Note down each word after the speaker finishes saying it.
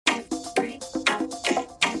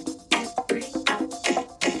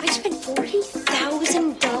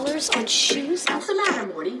shoes? What's the matter,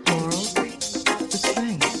 Morty? Laurel, the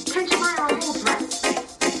spring. Can't you buy our whole dress?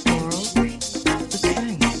 Laurel, the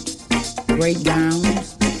spring. Great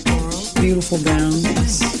gowns. Laurel, beautiful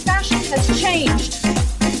gowns. Fashion has changed.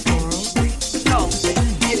 Laurel, No,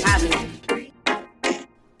 it hasn't.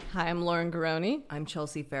 Hi, I'm Lauren Garoni, I'm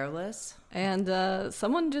Chelsea Fairless. and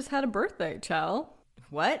someone just had a birthday, Chel.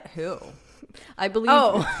 What? Who? I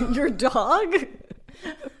believe your dog.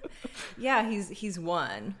 Yeah, he's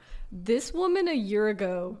one. This woman a year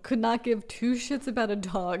ago could not give two shits about a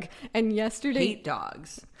dog, and yesterday Hate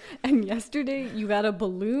dogs. And yesterday you had a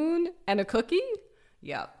balloon and a cookie?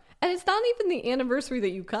 Yep. And it's not even the anniversary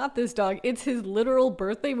that you got this dog. It's his literal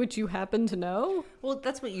birthday, which you happen to know. Well,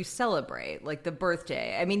 that's what you celebrate, like the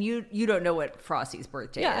birthday. I mean, you don't know what Frosty's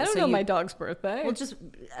birthday Yeah, is. I don't know my dog's birthday. Well, just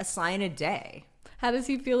assign a day. How does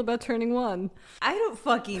he feel about turning one? I don't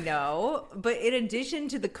fucking know. But in addition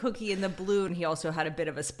to the cookie and the balloon, he also had a bit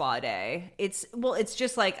of a spa day. It's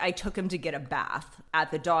just like I took him to get a bath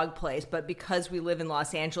at the dog place. But because we live in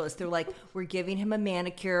Los Angeles, they're like, we're giving him a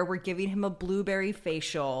manicure. We're giving him a blueberry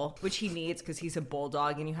facial, which he needs because he's a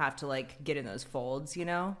bulldog and you have to like get in those folds, you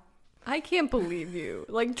know? I can't believe you.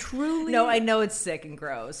 Like, truly. No, I know it's sick and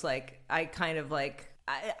gross. Like, I kind of like,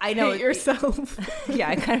 I know. Hate yourself. Yeah,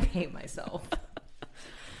 I kind of hate myself.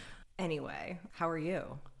 Anyway, how are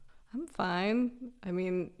you? I'm fine. I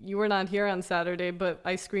mean, you were not here on Saturday, but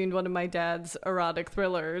I screened one of my dad's erotic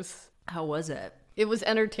thrillers. How was it? It was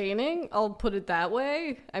entertaining, I'll put it that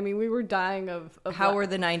way. I mean, we were dying of How were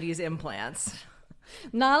the 90s implants?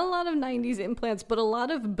 Not a lot of 90s implants, but a lot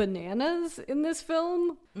of bananas in this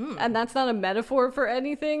film. And that's not a metaphor for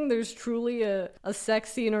anything. There's truly a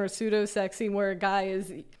sex scene or a pseudo-sex scene where a guy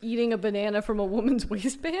is eating a banana from a woman's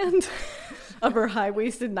waistband of her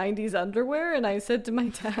high-waisted 90s underwear. And I said to my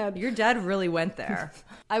dad... Your dad really went there.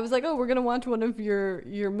 I was like, oh, we're going to watch one of your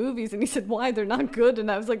movies. And he said, why? They're not good. And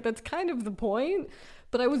I was like, that's kind of the point.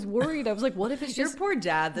 But I was worried. I was like, what if it's just... Your poor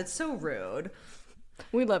dad. That's so rude.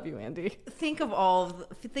 We love you, Andy. Think of all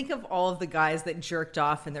of the guys that jerked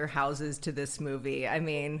off in their houses to this movie. I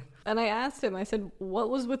mean... And I asked him, I said, what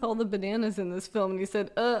was with all the bananas in this film? And he said,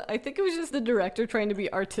 I think it was just the director trying to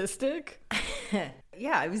be artistic.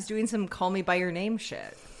 Yeah, I was doing some Call Me By Your Name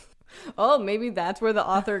shit. Oh, maybe that's where the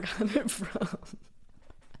author got it from.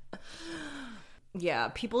 Yeah,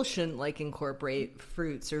 people shouldn't like incorporate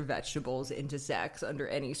fruits or vegetables into sex under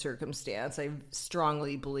any circumstance. I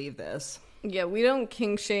strongly believe this. Yeah, we don't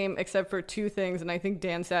kink shame except for two things, and I think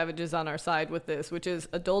Dan Savage is on our side with this, which is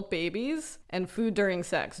adult babies and food during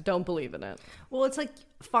sex. Don't believe in it. Well, it's like,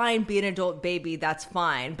 fine, be an adult baby, that's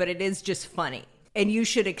fine, but it is just funny. And you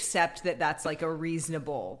should accept that that's like a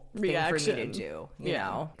reasonable reaction thing for me to do, you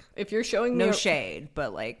know? If you're showing me... No shade,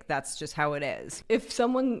 but like, that's just how it is. If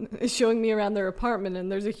someone is showing me around their apartment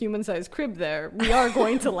and there's a human-sized crib there, we are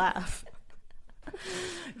going to laugh.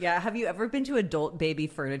 Yeah, have you ever been to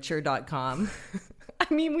adultbabyfurniture.com?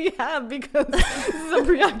 I mean, we have, because this is a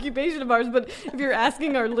preoccupation of ours, but if you're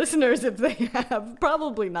asking our listeners if they have,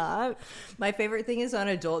 probably not. My favorite thing is on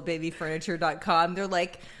adultbabyfurniture.com. They're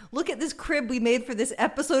like, look at this crib we made for this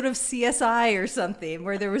episode of CSI or something,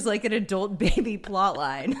 where there was like an adult baby plot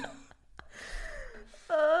line.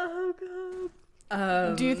 Oh,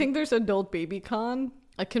 God. Do you think there's adult baby con?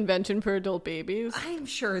 A convention for adult babies? I'm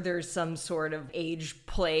sure there's some sort of age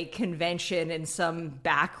play convention in some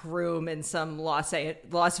back room in some Las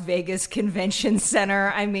Vegas convention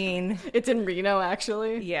center. I mean... It's in Reno,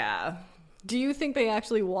 actually. Yeah. Do you think they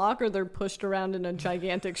actually walk or they're pushed around in a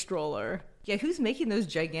gigantic stroller? Yeah, who's making those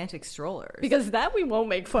gigantic strollers? Because that we won't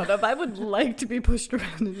make fun of. I would like to be pushed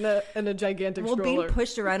around in a gigantic stroller. Well, being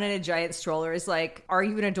pushed around in a giant stroller is like, are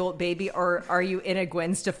you an adult baby or are you in a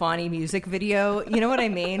Gwen Stefani music video? You know what I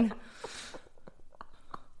mean?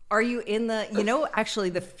 Are you in the, actually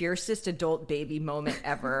the fiercest adult baby moment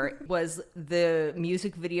ever was the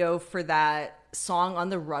music video for that song on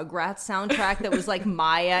the Rugrats soundtrack that was like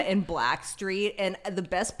Maya and Blackstreet. And the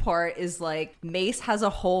best part is like Mace has a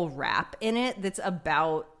whole rap in it that's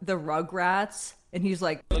about the Rugrats. And he's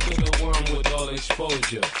like, look at the worm with all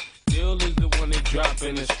exposure. Still is the one that drop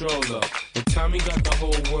in the stroller. And Tommy got the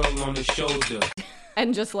whole world on his shoulder.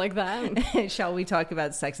 And just like that. Shall we talk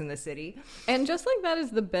about Sex in the City? And just like that is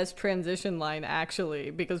the best transition line,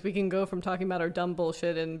 actually, because we can go from talking about our dumb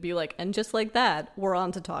bullshit and be like, and just like that, we're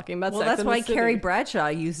on to talking about Sex in the City. Well, that's why Carrie Bradshaw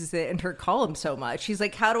uses it in her column so much. She's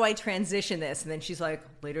like, how do I transition this? And then she's like,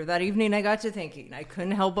 later that evening, I got to thinking. I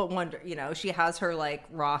couldn't help but wonder. She has her like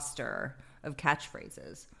roster of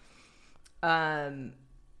catchphrases.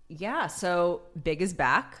 Yeah, so Big is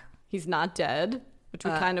back. He's not dead,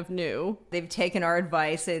 which we kind of knew. They've taken our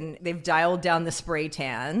advice and they've dialed down the spray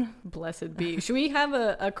tan. Blessed be. Should we have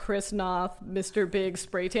a Chris Noth, Mr. Big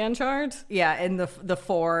spray tan chart? Yeah, and the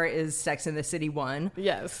 4 is Sex and the City 1.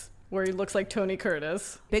 Yes, where he looks like Tony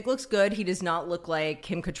Curtis. Big looks good. He does not look like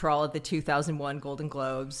Kim Cattrall at the 2001 Golden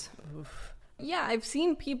Globes. Oof. Yeah, I've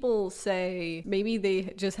seen people say maybe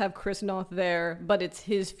they just have Chris Noth there, but it's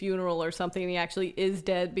his funeral or something, and he actually is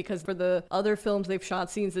dead, because for the other films they've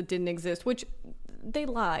shot scenes that didn't exist, which they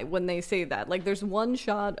lie when they say that. Like, there's one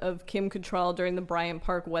shot of Kim Cattrall during the Bryant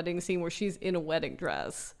Park wedding scene where she's in a wedding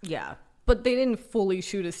dress. Yeah. But they didn't fully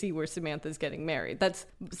shoot a scene where Samantha's getting married. That's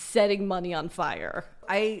setting money on fire.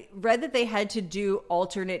 I read that they had to do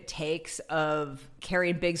alternate takes of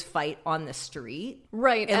Carrie and Big's fight on the street.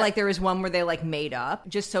 Right. And like there was one where they like made up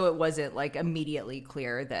just so it wasn't like immediately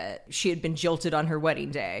clear that she had been jilted on her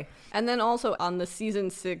wedding day. And then also on the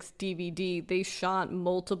season 6 DVD, they shot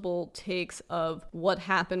multiple takes of what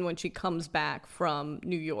happened when she comes back from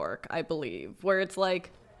New York, I believe, where it's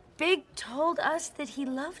like, Big told us that he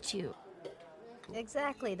loved you.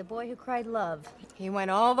 Exactly, the boy who cried love. He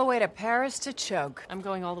went all the way to Paris to choke. I'm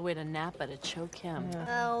going all the way to Napa to choke him.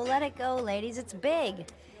 Oh, let it go, ladies. It's big.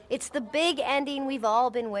 It's the big ending we've all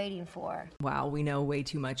been waiting for. Wow, we know way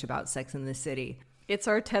too much about Sex and the City. it's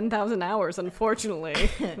our 10,000 hours, unfortunately.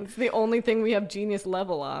 It's the only thing we have genius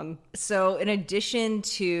level on. So in addition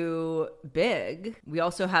to Big, we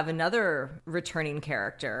also have another returning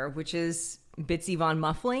character, which is Bitsy Von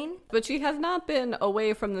Muffling. But she has not been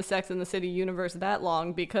away from the Sex and the City universe that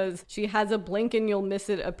long, because she has a blink and you'll miss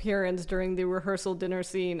it appearance during the rehearsal dinner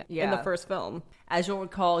scene in the first film. As you'll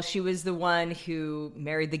recall, she was the one who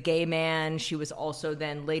married the gay man. She was also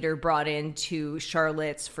then later brought into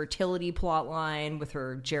Charlotte's fertility plotline with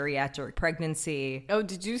her geriatric pregnancy. Oh,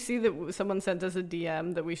 did you see that someone sent us a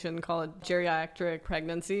DM that we shouldn't call it geriatric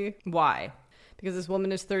pregnancy? Why? Because this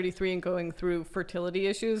woman is 33 and going through fertility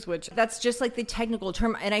issues, which... That's just like the technical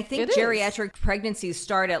term. And I think It geriatric pregnancies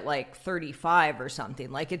start at like 35 or something.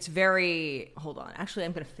 Like it's very... Hold on. Actually,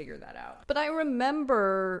 I'm going to figure that out. But I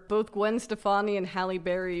remember both Gwen Stefani and Halle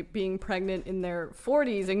Berry being pregnant in their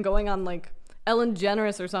 40s and going on like Ellen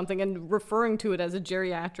DeGeneres or something and referring to it as a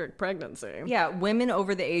geriatric pregnancy. Yeah, women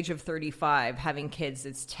over the age of 35 having kids,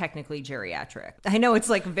 it's technically geriatric. I know it's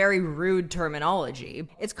like very rude terminology.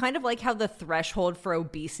 It's kind of like how the threshold for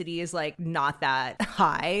obesity is like not that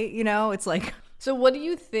high, you know? It's like... So what do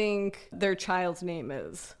you think their child's name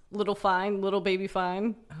is? Little Fine? Little Baby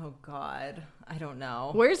Fine? Oh, God. I don't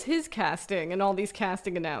know. Where's his casting and all these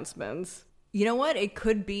casting announcements? You know what? It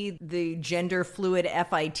could be the gender fluid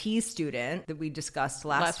FIT student that we discussed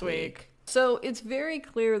last week. So it's very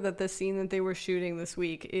clear that the scene that they were shooting this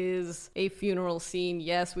week is a funeral scene.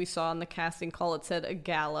 Yes, we saw in the casting call it said a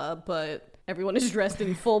gala, but everyone is dressed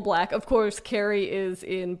in full black. Of course, Carrie is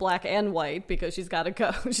in black and white because she's got to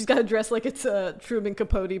go. She's got to dress like it's a Truman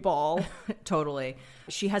Capote ball. Totally.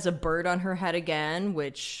 She has a bird on her head again,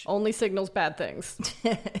 which... only signals bad things.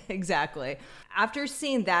 Exactly. After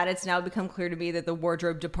seeing that, it's now become clear to me that the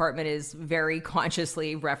wardrobe department is very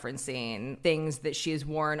consciously referencing things that she has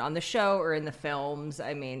worn on the show or in the films.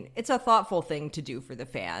 I mean, it's a thoughtful thing to do for the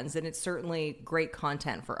fans, and it's certainly great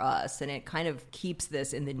content for us, and it kind of keeps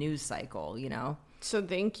this in the news cycle, you know? So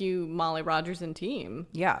thank you, Molly Rogers and team.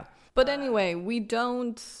 Yeah. But anyway,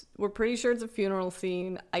 we're pretty sure it's a funeral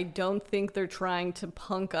scene. I don't think they're trying to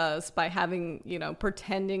punk us by having,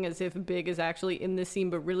 pretending as if Big is actually in this scene,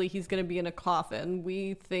 but really he's going to be in a coffin.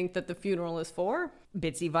 We think that the funeral is for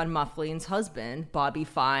Bitsy Von Muffling's husband, Bobby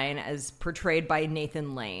Fine, as portrayed by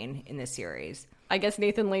Nathan Lane in this series. I guess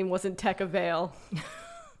Nathan Lane wasn't Tech Avail.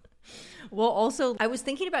 Well, also, I was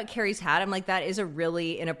thinking about Carrie's hat. I'm like, that is a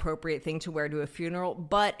really inappropriate thing to wear to a funeral.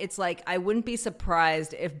 But it's like, I wouldn't be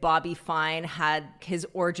surprised if Bobby Fine had his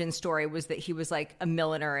origin story was that he was like a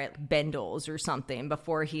milliner at Bendel's or something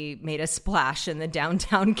before he made a splash in the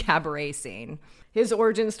downtown cabaret scene. His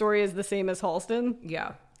origin story is the same as Halston?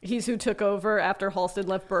 Yeah. He's who took over after Halston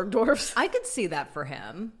left Bergdorf's? I could see that for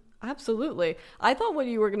him. Absolutely. I thought what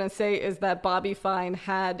you were going to say is that Bobby Fine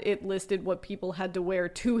had it listed what people had to wear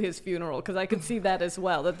to his funeral, because I could see that as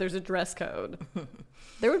well, that there's a dress code.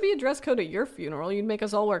 There would be a dress code at your funeral. You'd make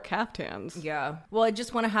us all wear caftans. Yeah. Well, I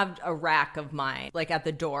just want to have a rack of mine, like at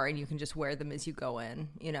the door, and you can just wear them as you go in,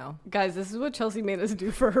 Guys, this is what Chelsea made us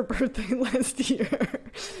do for her birthday last year.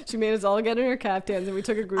 She made us all get in her caftans, and we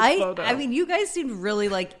took a group photo. I mean, you guys seemed really,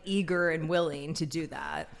 eager and willing to do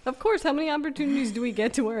that. Of course. How many opportunities do we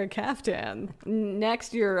get to wear a caftan?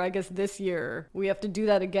 Next year, I guess this year, we have to do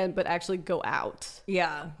that again, but actually go out.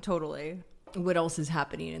 Yeah, totally. What else is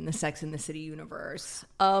happening in the Sex and the City universe?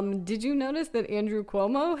 Did you notice that Andrew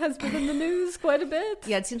Cuomo has been in the news quite a bit?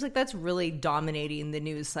 Yeah, it seems like that's really dominating the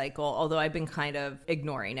news cycle, although I've been kind of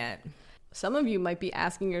ignoring it. Some of you might be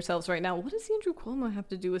asking yourselves right now, what does Andrew Cuomo have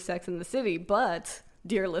to do with Sex and the City? But,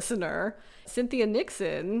 dear listener, Cynthia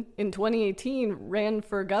Nixon in 2018 ran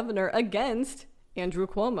for governor against Andrew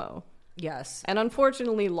Cuomo. Yes. And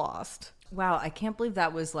unfortunately lost. Wow, I can't believe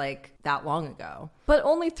that was like that long ago. But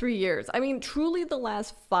only 3 years. I mean, truly the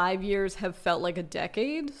last 5 years have felt like a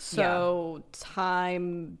decade. So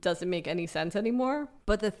time doesn't make any sense anymore.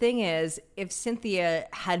 But the thing is, if Cynthia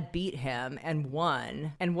had beat him and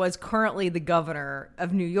won and was currently the governor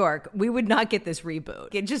of New York, we would not get this reboot.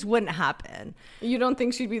 It just wouldn't happen. You don't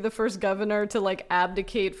think she'd be the first governor to like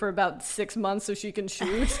abdicate for about 6 months so she can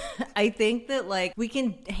shoot? I think that like we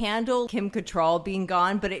can handle Kim Cattrall being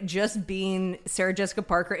gone, but it just being Sarah Jessica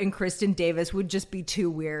Parker and Kristen Davis would just be too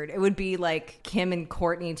weird. It would be like Kim and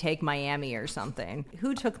Courtney take Miami or something.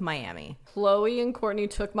 Who took Miami? Chloe and Courtney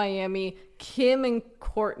took Miami. Kim and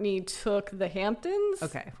Courtney took the Hamptons.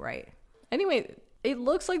 Okay, right. Anyway, it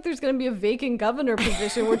looks like there's going to be a vacant governor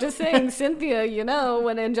position. We're just saying, Cynthia, you know,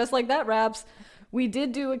 and just like that wraps, we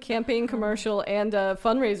did do a campaign commercial and a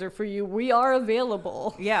fundraiser for you. We are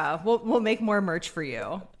available. Yeah, we'll make more merch for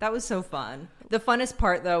you. That was so fun. The funnest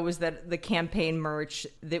part, though, was that the campaign merch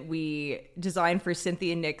that we designed for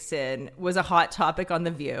Cynthia Nixon was a hot topic on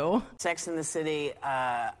The View. Sex and the City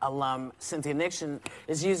alum Cynthia Nixon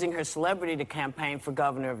is using her celebrity to campaign for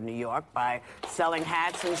governor of New York by selling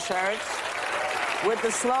hats and shirts with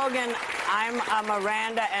the slogan, I'm a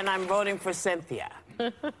Miranda and I'm voting for Cynthia.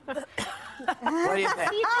 What do you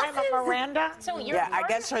think? I'm a Miranda. So Yeah, I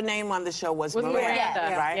guess her name on the show was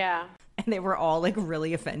Miranda, right? Yeah. And they were all like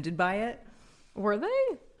really offended by it. Were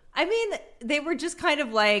they? I mean, they were just kind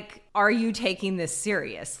of like, are you taking this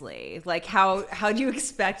seriously? Like, how do you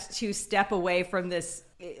expect to step away from this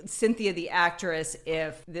Cynthia the actress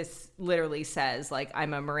if this literally says, like,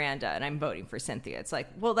 I'm a Miranda and I'm voting for Cynthia? It's like,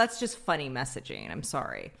 well, that's just funny messaging. I'm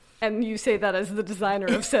sorry. And you say that as the designer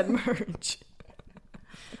of said merch.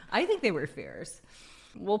 I think they were fierce.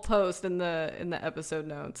 We'll post in the episode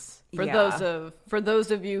notes for Yeah.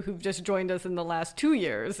 those of you who've just joined us in the last 2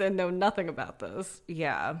 years and know nothing about this.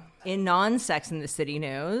 Yeah. In non-Sex and the City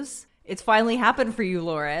news, it's finally happened for you,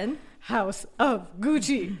 Lauren. House of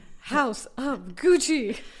Gucci. House of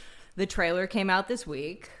Gucci. The trailer came out this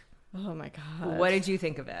week. Oh my God. What did you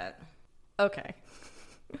think of it? Okay.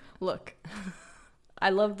 Look, I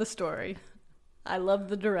love the story. I love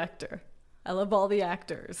the director. I love all the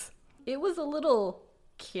actors. It was a little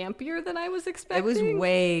campier than I was expecting. It was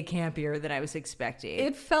way campier than I was expecting.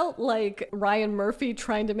 It felt like Ryan Murphy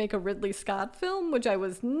trying to make a Ridley Scott film, which I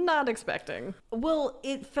was not expecting. Well,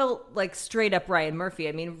 it felt like straight up Ryan Murphy.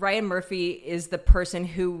 I mean, Ryan Murphy is the person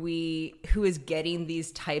who is getting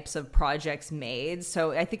these types of projects made.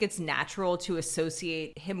 So I think it's natural to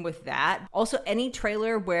associate him with that. Also, any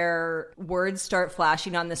trailer where words start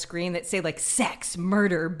flashing on the screen that say like sex,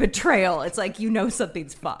 murder, betrayal, it's like, you know,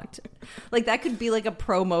 something's fucked. Like that could be like a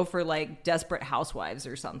promo for like Desperate Housewives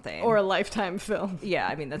or something. Or a Lifetime film. Yeah,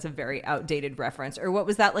 I mean, that's a very outdated reference. Or what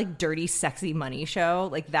was that, like Dirty Sexy Money show?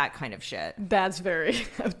 Like that kind of shit. That's very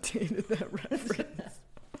outdated, that reference.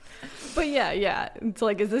 But yeah. It's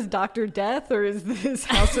like, is this Dr. Death or is this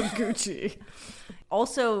House of Gucci?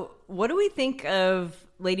 Also, what do we think of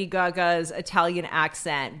Lady Gaga's Italian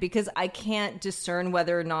accent? Because I can't discern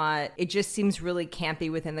whether or not it just seems really campy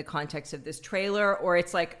within the context of this trailer, or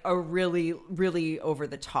it's like a really, really over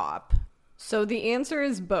the top. So the answer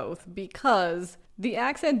is both, because the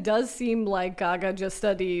accent does seem like Gaga just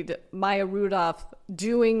studied Maya Rudolph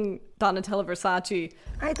doing Donatella Versace.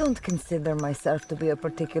 I don't consider myself to be a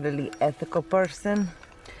particularly ethical person,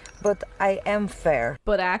 but I am fair.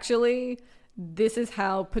 But actually, this is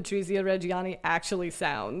how Patrizia Reggiani actually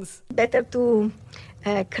sounds. Better to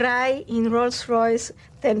cry in Rolls Royce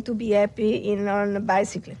than to be happy on a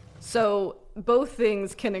bicycle. So both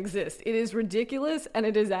things can exist. It is ridiculous and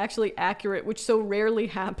it is actually accurate, which so rarely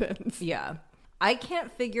happens. Yeah. I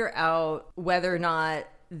can't figure out whether or not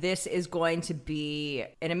this is going to be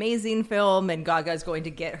an amazing film and Gaga is going to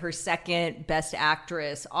get her second Best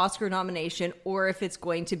Actress Oscar nomination, or if it's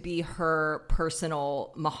going to be her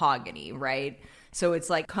personal mahogany, right? So it's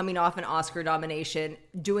like coming off an Oscar nomination,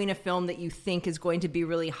 doing a film that you think is going to be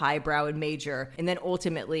really highbrow and major, and then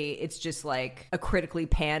ultimately it's just like a critically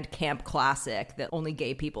panned camp classic that only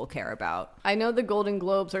gay people care about. I know the Golden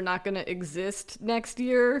Globes are not going to exist next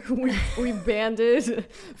year. We've banned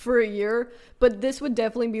it for a year. But this would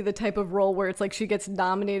definitely be the type of role where it's like she gets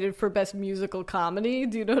nominated for Best Musical Comedy.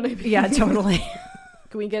 Do you know what I mean? Yeah, totally.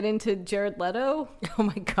 Can we get into Jared Leto? Oh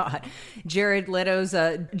my God. Jared Leto's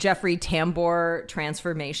Jeffrey Tambor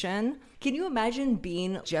transformation. Can you imagine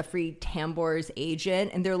being Jeffrey Tambor's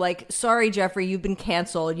agent? And they're like, sorry, Jeffrey, you've been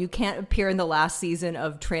canceled. You can't appear in the last season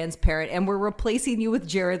of Transparent. And we're replacing you with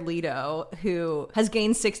Jared Leto, who has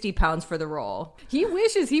gained 60 pounds for the role. He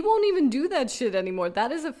wishes. He won't even do that shit anymore.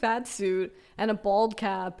 That is a fat suit and a bald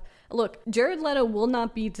cap. Look, Jared Leto will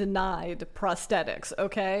not be denied prosthetics,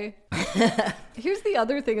 okay? Here's the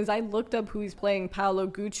other thing is I looked up who he's playing Paolo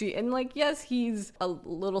Gucci, and like, yes, he's a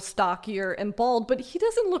little stockier and bald, but he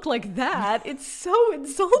doesn't look like that. It's so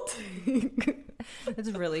insulting.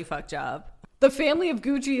 It's really fucked up. The family of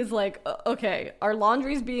Gucci is like, okay, our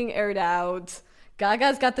laundry's being aired out.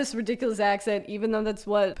 Gaga's got this ridiculous accent, even though that's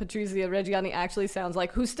what Patrizia Reggiani actually sounds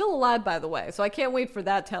like, who's still alive, by the way. So I can't wait for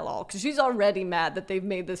that tell-all, because she's already mad that they've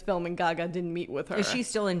made this film and Gaga didn't meet with her. Is she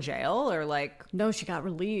still in jail, or like... No, she got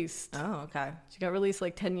released. Oh, okay. She got released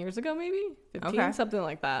like 10 years ago, maybe? 15, okay. Something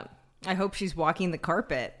like that. I hope she's walking the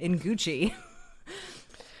carpet in Gucci.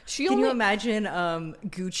 Can you imagine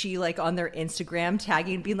Gucci like on their Instagram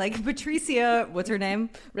tagging, being like, Patricia, what's her name?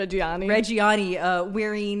 Reggiani,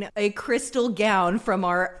 wearing a crystal gown from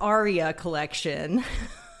our Aria collection.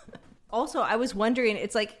 Also, I was wondering,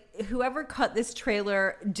 it's like, whoever cut this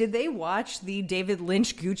trailer, did they watch the David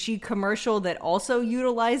Lynch Gucci commercial that also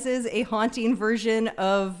utilizes a haunting version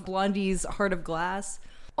of Blondie's Heart of Glass?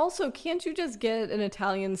 Also, can't you just get an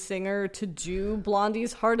Italian singer to do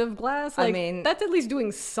Blondie's Heart of Glass? Like, I mean, that's at least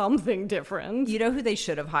doing something different. You know who they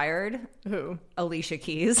should have hired? Who? Alicia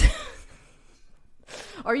Keys.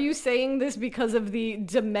 Are you saying this because of the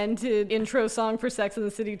demented intro song for Sex and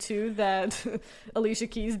the City 2 that Alicia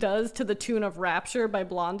Keys does to the tune of Rapture by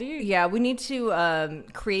Blondie? Yeah, we need to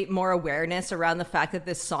create more awareness around the fact that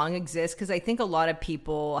this song exists, because I think a lot of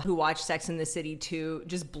people who watch Sex and the City 2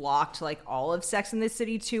 just blocked like all of Sex and the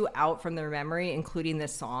City 2 out from their memory, including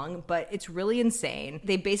this song. But it's really insane.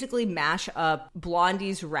 They basically mash up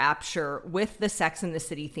Blondie's Rapture with the Sex and the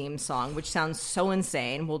City theme song, which sounds so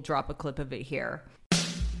insane. We'll drop a clip of it here.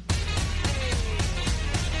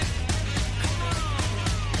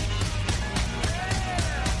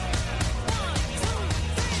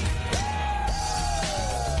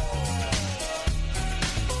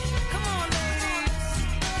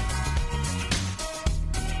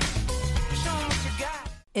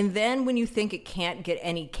 And then when you think it can't get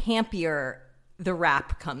any campier, the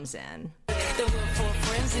rap comes in. There were four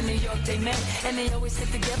friends in New York they met, and they always sit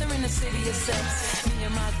together in the city of sex. Me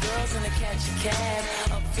and my girls in a catch a cab,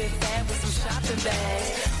 up Fifth Ave with some shopping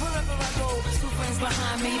bags. Wherever I go, two friends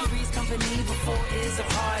behind me, three's company before it's a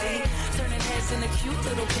party. Turning heads in a cute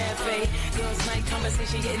little cafe. Girls' night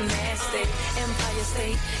conversation getting nasty. Empire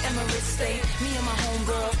State, Emirates State, me and my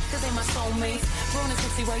homegirl, cause they my soulmates. Grown and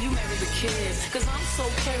sexy while you marry the kids, cause I'm so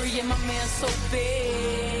carry and my man so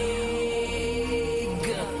big.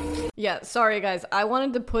 Yeah, sorry guys, I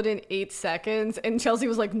wanted to put in 8 seconds and Chelsea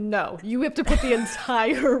was like, no, you have to put the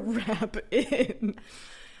entire rap in.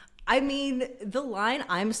 I mean, the line,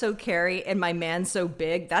 I'm so Carrie and my man so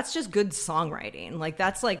big, that's just good songwriting. Like,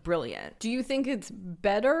 that's like brilliant. Do you think it's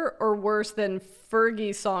better or worse than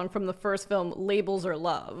Fergie's song from the first film, Labels or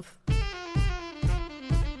Love?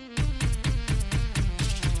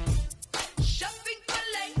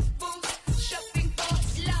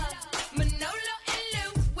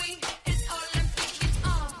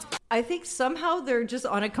 I think somehow they're just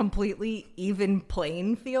on a completely even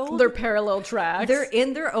playing field. They're parallel tracks. They're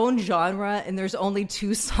in their own genre, and there's only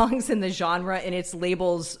 2 songs in the genre, and it's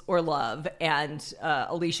Labels or Love and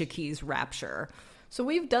Alicia Keys' Rapture. So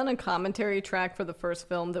we've done a commentary track for the first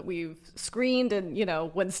film that we've screened, and, you know,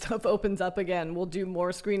 when stuff opens up again, we'll do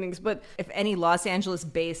more screenings. But if any Los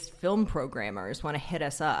Angeles-based film programmers want to hit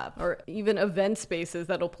us up. Or even event spaces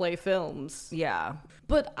that'll play films. Yeah.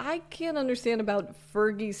 But I can't understand about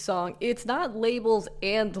Fergie's song. It's not Labels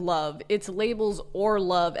and Love. It's Labels or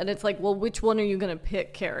Love. And it's like, well, which one are you going to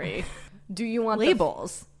pick, Carrie? Do you want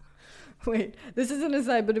Labels? Wait, this is an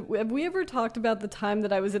aside, but have we ever talked about the time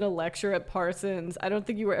that I was in a lecture at Parsons? I don't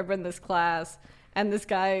think you were ever in this class. And this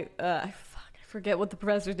guy, I forget what the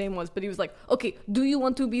professor's name was, but he was like, okay, do you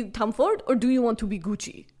want to be Tom Ford or do you want to be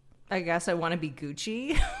Gucci? I guess I want to be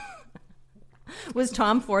Gucci. Was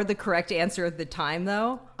Tom Ford the correct answer at the time,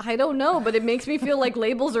 though? I don't know, but it makes me feel like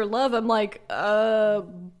Labels or Love. I'm like,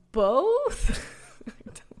 both?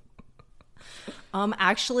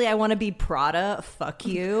 Actually, I want to be Prada. Fuck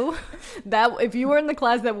you. That if you were in the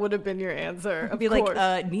class, that would have been your answer. I'd be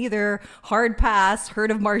like, neither. Hard pass.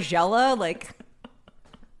 Heard of Margiela? Like,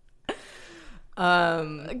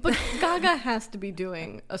 But Gaga has to be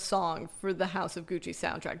doing a song for the House of Gucci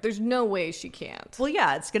soundtrack. There's no way she can't. Well,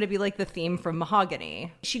 yeah, it's going to be like the theme from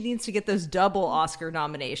Mahogany. She needs to get those double Oscar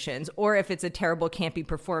nominations, or if it's a terrible campy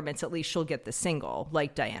performance, at least she'll get the single,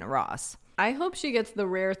 like Diana Ross. I hope she gets the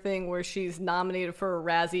rare thing where she's nominated for a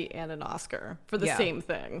Razzie and an Oscar for the same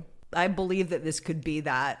thing. I believe that this could be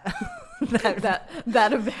that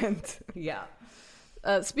that event. Yeah.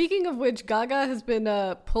 Speaking of which, Gaga has been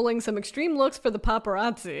pulling some extreme looks for the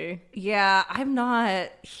paparazzi. Yeah, I'm not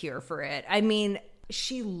here for it. I mean,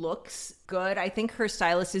 she looks good. I think her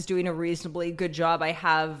stylist is doing a reasonably good job. I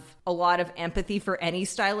have a lot of empathy for any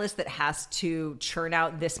stylist that has to churn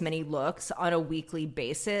out this many looks on a weekly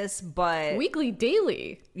basis, but... Weekly,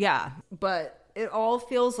 daily. Yeah, but it all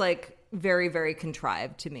feels like very, very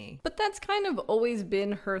contrived to me. But that's kind of always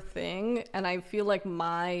been her thing, and I feel like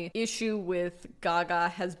my issue with Gaga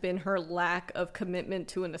has been her lack of commitment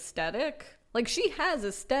to an aesthetic. Like, she has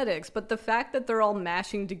aesthetics, but the fact that they're all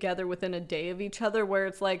mashing together within a day of each other, where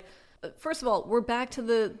it's like, first of all, we're back to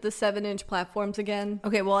the 7-inch platforms again.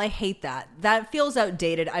 Okay, well, I hate that. That feels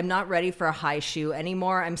outdated. I'm not ready for a high shoe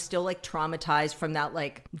anymore. I'm still like traumatized from that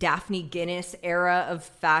like Daphne Guinness era of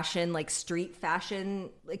fashion, like street fashion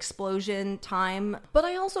explosion time. But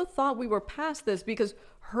I also thought we were past this because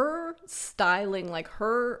her styling, like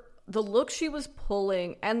the look she was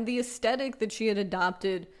pulling and the aesthetic that she had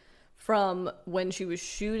adopted from when she was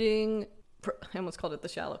shooting, I almost called it The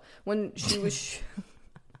Shallow, when she was...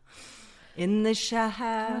 In the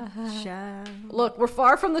shallow. Look, we're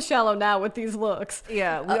far from The Shallow now with these looks.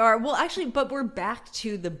 Yeah, we are. Well, actually, but we're back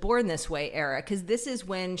to the Born This Way era, because this is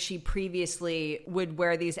when she previously would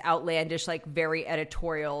wear these outlandish, like very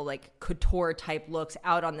editorial, like couture type looks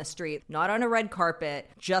out on the street, not on a red carpet,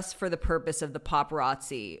 just for the purpose of the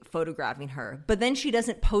paparazzi photographing her. But then she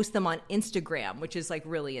doesn't post them on Instagram, which is like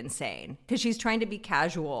really insane, because she's trying to be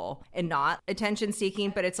casual and not attention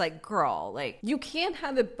seeking. But it's like, girl, like, you can't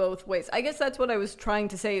have it both ways. I guess that's what I was trying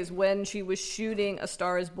to say, is when she was shooting A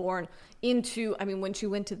Star Is Born when she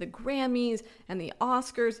went to the Grammys and the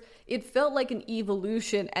Oscars, it felt like an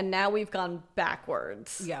evolution, and now we've gone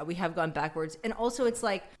backwards. Yeah, we have gone backwards. And also it's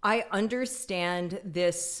like, I understand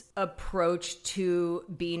this approach to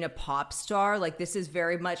being a pop star. Like, this is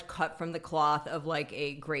very much cut from the cloth of like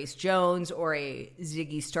a Grace Jones or a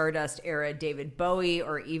Ziggy Stardust era David Bowie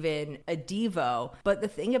or even a Devo. But the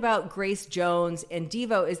thing about Grace Jones and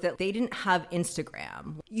Devo is that they didn't have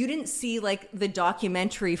Instagram. You didn't see like the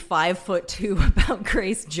documentary 5'2" about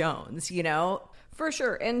Grace Jones, you know? For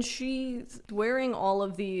sure. And she's wearing all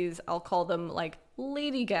of these, I'll call them like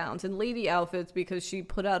lady gowns and lady outfits, because she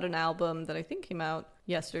put out an album that I think came out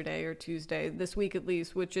yesterday or Tuesday, this week at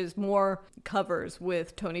least, which is more covers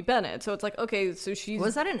with Tony Bennett. So it's like, okay, so she's...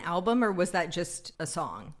 Was that an album or was that just a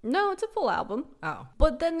song? No, it's a full album. Oh.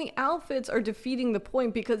 But then the outfits are defeating the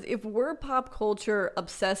point, because if we're pop culture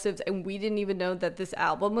obsessives and we didn't even know that this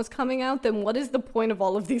album was coming out, then what is the point of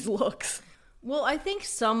all of these looks? Well, I think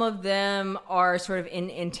some of them are sort of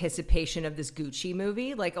in anticipation of this Gucci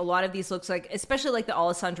movie. Like, a lot of these looks like, especially like the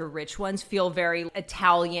Alessandra Rich ones, feel very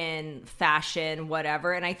Italian fashion,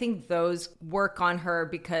 whatever. And I think those work on her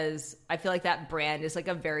because I feel like that brand is like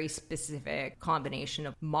a very specific combination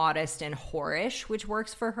of modest and whorish, which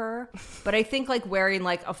works for her. But I think like wearing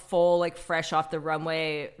like a full, like fresh off the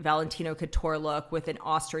runway Valentino Couture look with an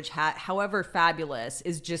ostrich hat, however fabulous,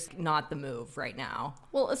 is just not the move right now.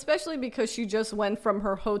 Well, especially because she just went from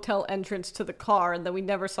her hotel entrance to the car and then we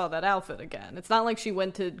never saw that outfit again. It's not like she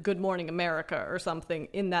went to Good Morning America or something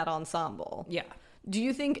in that ensemble. Yeah. Do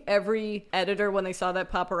you think every editor, when they saw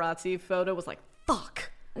that paparazzi photo, was like,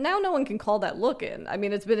 fuck? Now no one can call that look in. I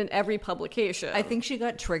mean, it's been in every publication. I think she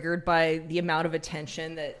got triggered by the amount of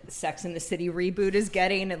attention that Sex and the City reboot is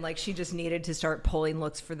getting, and like she just needed to start pulling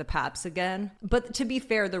looks for the paps again. But to be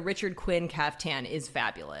fair, the Richard Quinn caftan is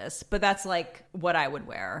fabulous, but that's like what I would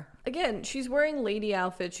wear. Again, she's wearing lady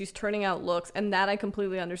outfits, she's turning out looks, and that I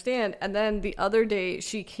completely understand. And then the other day,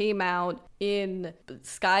 she came out in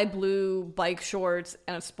sky blue bike shorts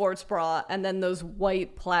and a sports bra, and then those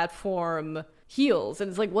white platform heels. And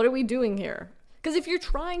it's like, what are we doing here? Because if you're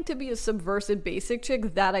trying to be a subversive basic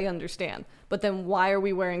chick, that I understand. But then why are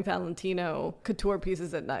we wearing Valentino couture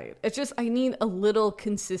pieces at night? It's just, I need a little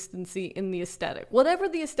consistency in the aesthetic, whatever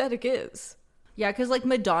the aesthetic is. Yeah, because like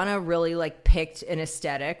Madonna really like picked an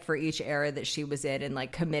aesthetic for each era that she was in and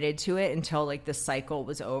like committed to it until like the cycle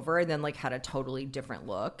was over, and then like had a totally different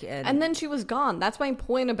look. And then she was gone. That's my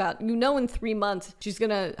point about, in 3 months, she's going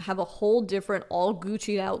to have a whole different all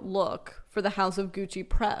Gucci'd out look for the House of Gucci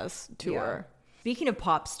press tour. Yeah. Speaking of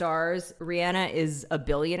pop stars, Rihanna is a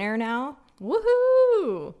billionaire now.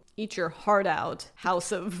 Woohoo! Eat Your Heart Out,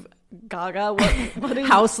 House of Gaga. What is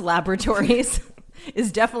House Laboratories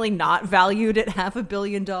is definitely not valued at $500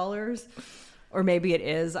 million. Or maybe it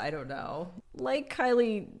is. I don't know. Like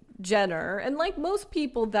Kylie Jenner, and like most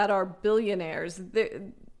people that are billionaires,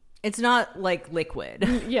 it's not like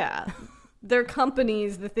liquid. Yeah. Their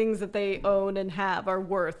companies, the things that they own and have, are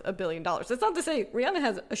worth $1 billion. That's not to say Rihanna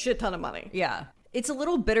has a shit ton of money. Yeah. It's a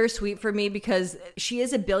little bittersweet for me because she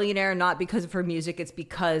is a billionaire, not because of her music. It's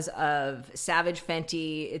because of Savage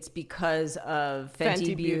Fenty. It's because of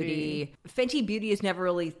Fenty Beauty. Fenty Beauty has never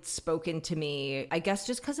really spoken to me. I guess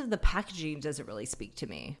just because of the packaging doesn't really speak to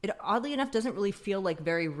me. It, oddly enough, doesn't really feel like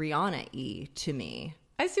very Rihanna-y to me.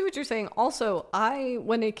 I see what you're saying. Also,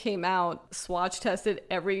 when it came out, swatch tested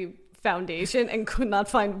every foundation and could not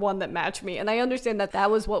find one that matched me. And I understand that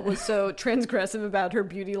was what was so transgressive about her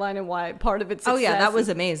beauty line and why part of its success that was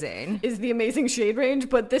amazing. Is the amazing shade range,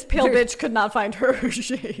 but this pale bitch could not find her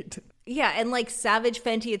shade. Yeah, and like Savage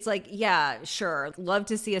Fenty, it's like, yeah, sure, love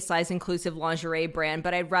to see a size-inclusive lingerie brand,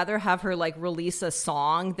 but I'd rather have her like release a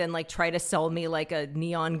song than like try to sell me like a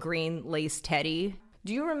neon green lace teddy.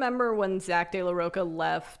 Do you remember when Zach De La Rocha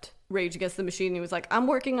left Rage Against the Machine? He was like, I'm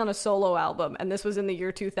working on a solo album, and this was in the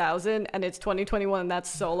year 2000, and it's 2021, and that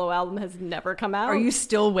solo album has never come out. Are you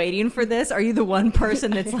still waiting for this? Are you the one person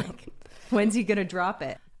that's like, when's he gonna drop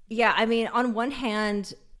it? Yeah, I mean, on one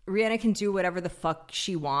hand, Rihanna can do whatever the fuck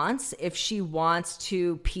she wants. If she wants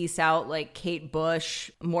to piece out like Kate Bush,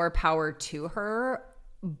 more power to her.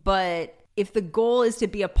 But if the goal is to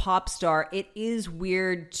be a pop star, it is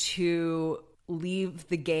weird to leave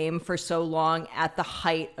the game for so long at the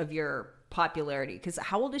height of your popularity. Because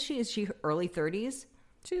how old is she? Is she early 30s?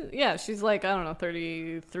 She's like, I don't know,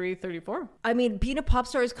 33, 34. I mean, being a pop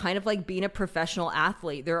star is kind of like being a professional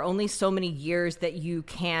athlete. There are only so many years that you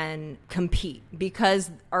can compete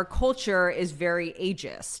because our culture is very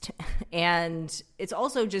ageist. And it's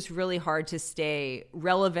also just really hard to stay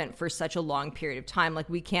relevant for such a long period of time. Like,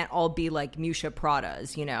 we can't all be like Musha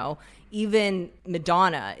Pradas, you know? Even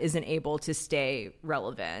Madonna isn't able to stay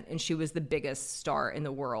relevant, and she was the biggest star in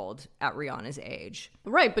the world at Rihanna's age.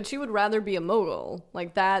 Right, but she would rather be a mogul.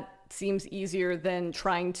 Like, that seems easier than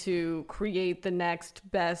trying to create the next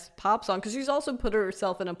best pop song, because she's also put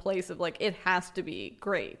herself in a place of, like, it has to be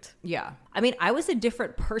great. Yeah. I mean, I was a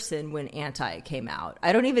different person when Anti came out.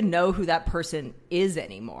 I don't even know who that person is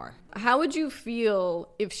anymore. How would you feel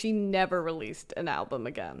if she never released an album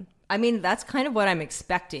again? I mean, that's kind of what I'm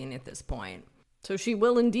expecting at this point. So she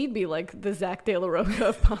will indeed be like the Zach De La Rocha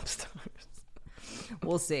of pop stars.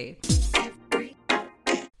 We'll see.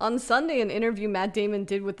 On Sunday, an interview Matt Damon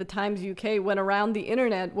did with the Times UK went around the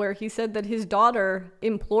internet where he said that his daughter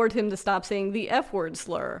implored him to stop saying the F word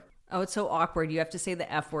slur. Oh, it's so awkward. You have to say the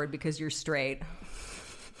F word because you're straight.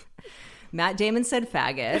 Matt Damon said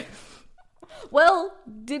faggot. Well,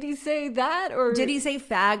 did he say that or did he say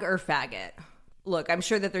fag or faggot? Look, I'm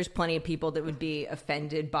sure that there's plenty of people that would be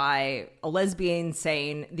offended by a lesbian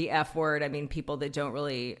saying the F word. I mean, people that don't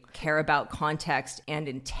really care about context and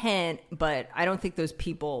intent, but I don't think those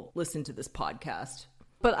people listen to this podcast.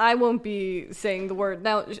 But I won't be saying the word.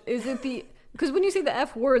 Now, is it the... Because when you say the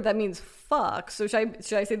F word, that means fuck. So should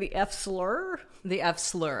I say the F slur? The F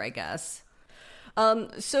slur, I guess.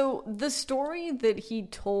 So the story that he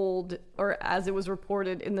told, or as it was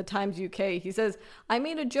reported in the Times UK, he says, I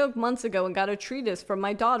made a joke months ago and got a treatise from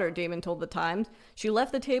my daughter, Damon told the Times. She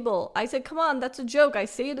left the table. I said, come on, that's a joke. I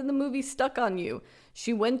say it in the movie Stuck on You.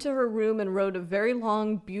 She went to her room and wrote a very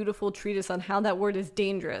long, beautiful treatise on how that word is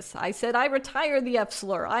dangerous. I said, I retire the F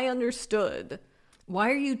slur. I understood.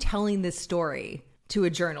 Why are you telling this story to a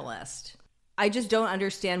journalist? I just don't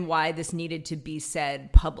understand why this needed to be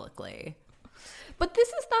said publicly. But this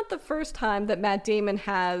is not the first time that Matt Damon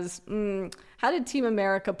has, how did Team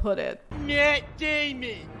America put it? Matt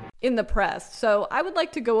Damon! In the press. So I would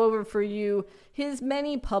like to go over for you his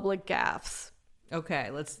many public gaffes.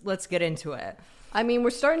 Okay, let's get into it. I mean,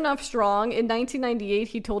 we're starting off strong. In 1998,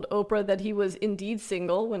 he told Oprah that he was indeed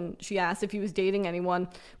single when she asked if he was dating anyone,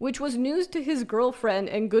 which was news to his girlfriend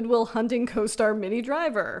and Good Will Hunting co-star Minnie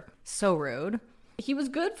Driver. So rude. He was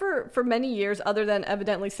good for many years, other than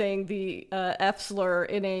evidently saying the F slur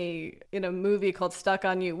in a movie called Stuck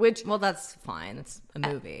on You, which... Well, that's fine. It's a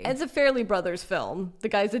movie. It's a Farrelly Brothers film, the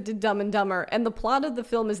guys that did Dumb and Dumber. And the plot of the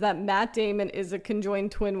film is that Matt Damon is a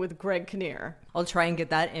conjoined twin with Greg Kinnear. I'll try and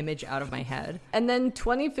get that image out of my head. And then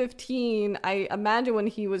 2015, I imagine when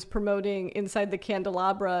he was promoting Inside the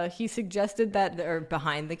Candelabra, he suggested that... Or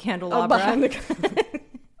Behind the Candelabra. Behind the...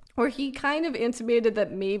 Where he kind of intimated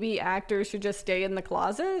that maybe actors should just stay in the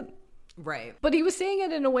closet. Right. But he was saying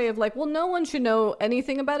it in a way of like, well, no one should know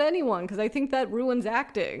anything about anyone because I think that ruins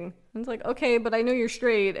acting. And it's like, okay, but I know you're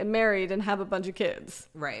straight and married and have a bunch of kids.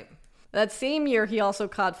 Right. That same year, he also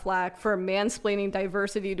caught flack for mansplaining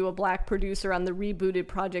diversity to a black producer on the rebooted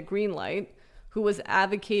Project Greenlight, who was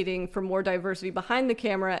advocating for more diversity behind the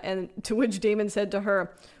camera, and to which Damon said to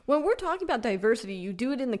her, when we're talking about diversity, you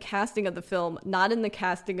do it in the casting of the film, not in the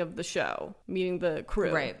casting of the show, meaning the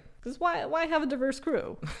crew. Right. Because why have a diverse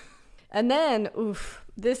crew? And then,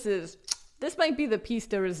 this might be the piece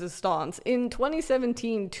de resistance. In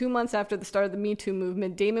 2017, 2 months after the start of the Me Too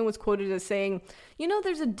movement, Damon was quoted as saying,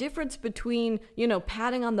 there's a difference between,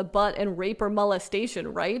 patting on the butt and rape or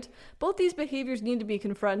molestation, right? Both these behaviors need to be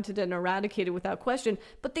confronted and eradicated without question,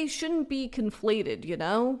 but they shouldn't be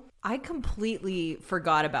conflated, I completely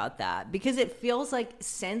forgot about that because it feels like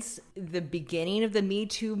since the beginning of the Me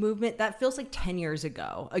Too movement, that feels like 10 years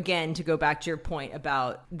ago. Again, to go back to your point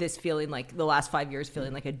about this feeling like the last 5 years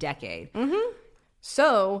feeling like a decade. Mm-hmm.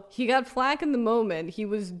 So he got flack in the moment. He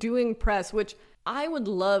was doing press, which I would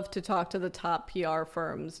love to talk to the top PR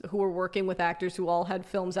firms who were working with actors who all had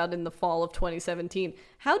films out in the fall of 2017.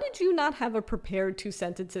 How did you not have a prepared 2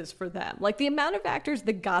 sentences for them? Like the amount of actors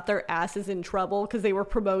that got their asses in trouble because they were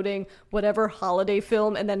promoting whatever holiday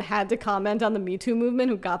film and then had to comment on the Me Too movement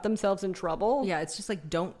who got themselves in trouble. Yeah, it's just like,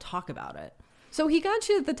 don't talk about it. So he got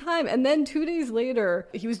shit at the time, and then 2 days later,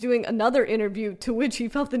 he was doing another interview to which he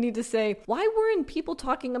felt the need to say, why weren't people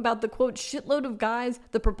talking about the, quote, shitload of guys,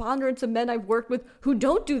 the preponderance of men I've worked with who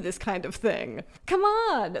don't do this kind of thing? Come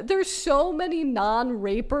on, there's so many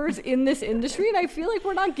non-rapers in this industry, and I feel like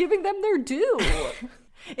we're not giving them their due.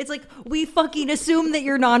 It's like, we fucking assume that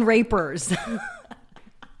you're non-rapers.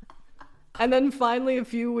 And then finally, a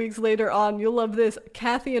few weeks later on, you'll love this,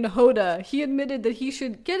 Kathy and Hoda, he admitted that he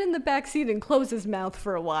should get in the backseat and close his mouth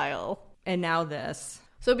for a while. And now this.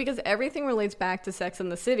 So because everything relates back to Sex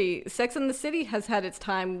and the City, Sex and the City has had its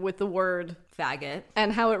time with the word faggot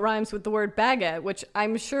and how it rhymes with the word baguette, which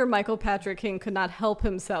I'm sure Michael Patrick King could not help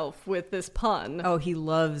himself with this pun. Oh, he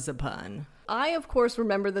loves a pun. I, of course,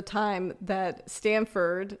 remember the time that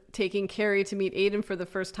Stanford, taking Carrie to meet Aiden for the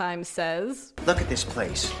first time, says, look at this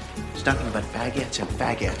place. It's nothing but baguettes and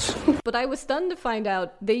faggots. But I was stunned to find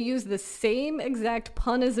out they used the same exact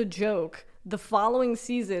pun as a joke the following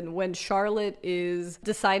season when Charlotte is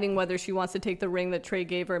deciding whether she wants to take the ring that Trey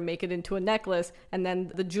gave her and make it into a necklace. And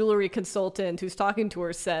then the jewelry consultant who's talking to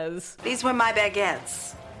her says, these were my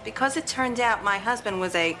baguettes. Because it turned out my husband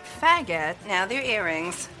was a faggot, now they're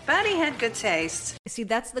earrings. But he had good taste. See,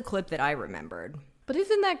 that's the clip that I remembered. But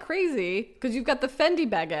isn't that crazy? Because you've got the Fendi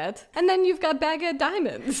baguette, and then you've got baguette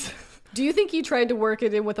diamonds. Do you think he tried to work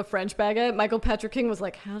it in with a French baguette? Michael Patrick King was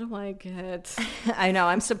like, how do I get... I know,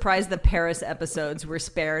 I'm surprised the Paris episodes were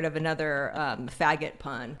spared of another faggot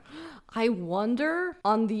pun. I wonder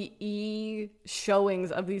on the E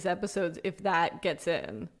showings of these episodes if that gets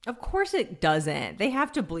in. Of course it doesn't. They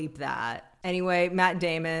have to bleep that. Anyway, Matt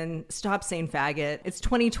Damon, stop saying faggot. It's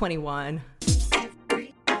 2021.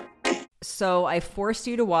 So I forced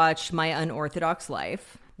you to watch My Unorthodox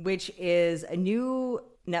Life, which is a new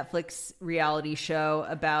Netflix reality show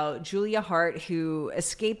about Julia Hart, who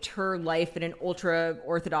escaped her life in an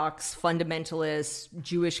ultra-Orthodox fundamentalist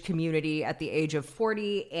Jewish community at the age of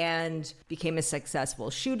 40 and became a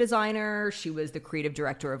successful shoe designer. She was the creative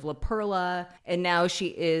director of La Perla, and now she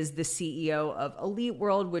is the CEO of Elite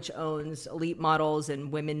World, which owns Elite Models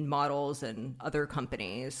and Women Models and other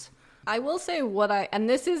companies. I will say and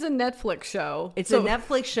this is a Netflix show. It's a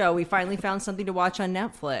Netflix show. We finally found something to watch on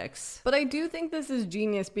Netflix. But I do think this is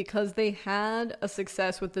genius because they had a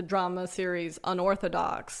success with the drama series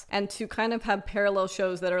Unorthodox, and to kind of have parallel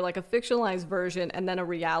shows that are like a fictionalized version and then a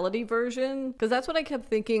reality version. Because that's what I kept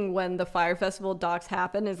thinking when the Fire Festival docs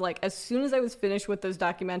happened, is like, as soon as I was finished with those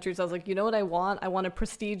documentaries, I was like, you know what I want? I want a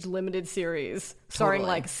prestige limited series starring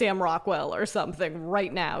like Sam Rockwell or something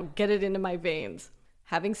right now. Get it into my veins.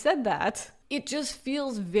 Having said that, it just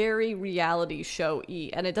feels very reality show-y,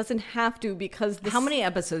 and it doesn't have to because... How many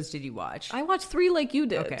episodes did you watch? I watched 3 like you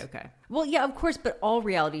did. Okay. Well, yeah, of course, but all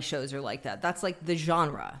reality shows are like that. That's like the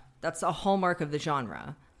genre. That's a hallmark of the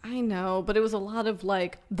genre. I know, but it was a lot of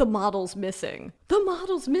like, the model's missing. The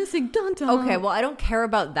model's missing, dun-dun. Okay, well, I don't care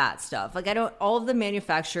about that stuff. Like, all of the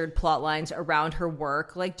manufactured plot lines around her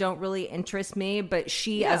work, like, don't really interest me, but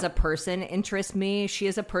she as a person interests me. She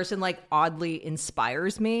as a person, like, oddly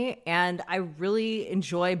inspires me, and I really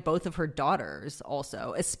enjoy both of her daughters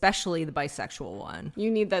also, especially the bisexual one. You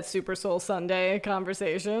need that Super Soul Sunday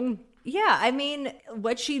conversation. Yeah, I mean,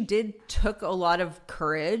 what she did took a lot of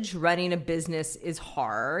courage. Running a business is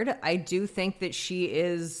hard. I do think that she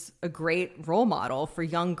is a great role model for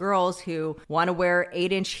young girls who want to wear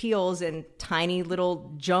 8-inch heels and tiny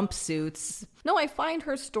little jumpsuits. No, I find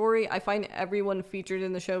her story, I find everyone featured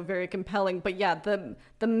in the show very compelling. But yeah,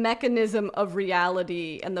 the mechanism of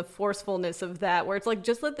reality and the forcefulness of that, where it's like,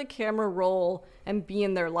 just let the camera roll and be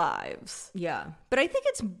in their lives. Yeah. But I think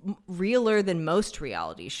it's realer than most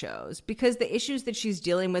reality shows, because the issues that she's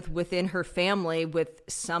dealing with within her family, with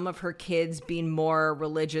some of her kids being more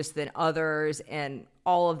religious than others and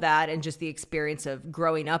all of that, and just the experience of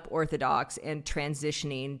growing up Orthodox and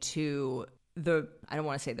transitioning to I don't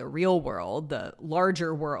want to say the real world, the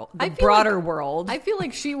larger world, the broader world. I feel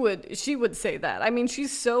like she would say that. I mean,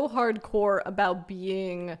 she's so hardcore about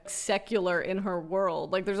being secular in her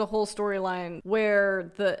world. Like, there's a whole storyline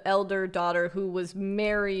where the elder daughter, who was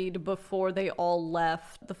married before they all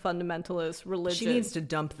left the fundamentalist religion, she needs to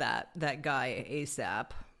dump that guy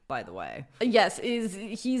ASAP. By the way. Yes,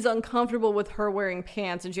 he's uncomfortable with her wearing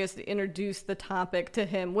pants, and she has to introduce the topic to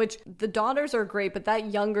him, which the daughters are great, but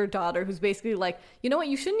that younger daughter who's basically like, you know what,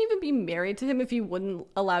 you shouldn't even be married to him if he wouldn't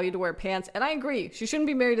allow you to wear pants. And I agree, she shouldn't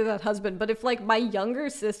be married to that husband, but if like my younger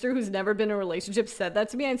sister who's never been in a relationship said that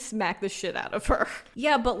to me, I'd smack the shit out of her.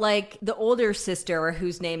 Yeah, but like the older sister,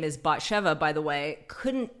 whose name is Batsheva, by the way,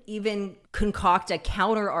 couldn't even concoct a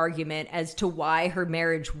counter argument as to why her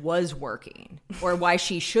marriage was working or why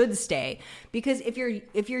she should stay. Because if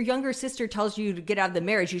your younger sister tells you to get out of the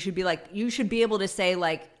marriage, you should be able to say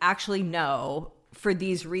like, actually no, for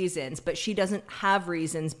these reasons. But she doesn't have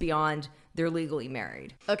reasons beyond they're legally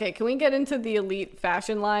married. Okay, can we get into the elite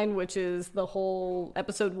fashion line, which is the whole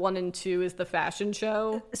episode 1 and 2 is the fashion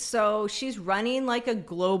show? So she's running like a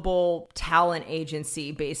global talent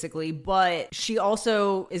agency, basically, but she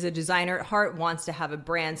also is a designer at heart, wants to have a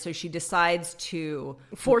brand, so she decides to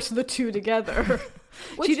force the two together.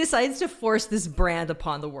 She decides to force this brand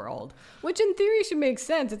upon the world. Which in theory should make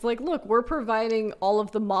sense. It's like, look, we're providing all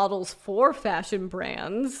of the models for fashion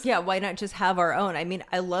brands. Yeah, why not just have our own? I mean,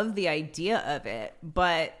 I love the idea of it,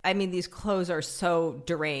 but I mean, these clothes are so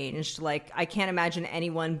deranged. Like, I can't imagine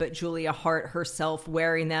anyone but Julia Hart herself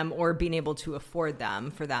wearing them or being able to afford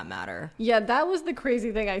them, for that matter. Yeah, that was the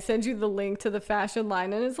crazy thing. I sent you the link to the fashion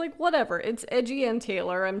line, and it's like, whatever. It's edgy and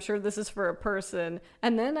Taylor. I'm sure this is for a person.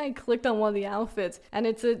 And then I clicked on one of the outfits, and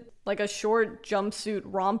it's a short jumpsuit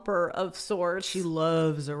romper of sorts. She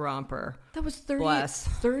loves a romper. That was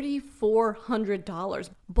 $3,400.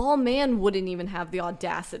 Ball Man wouldn't even have the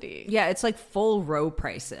audacity. Yeah, it's like full row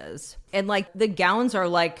prices. And like the gowns are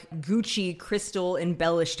like Gucci crystal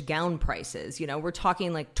embellished gown prices. You know, we're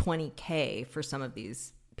talking like $20,000 for some of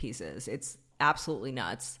these pieces. It's absolutely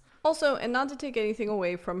nuts. Also, and not to take anything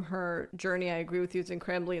away from her journey, I agree with you, it's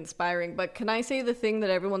incredibly inspiring, but can I say the thing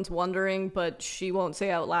that everyone's wondering, but she won't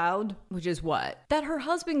say out loud? Which is what? That her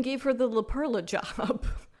husband gave her the La Perla job.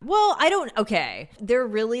 Well, okay. They're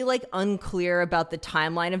really like unclear about the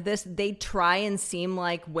timeline of this. They try and seem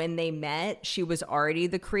like when they met, she was already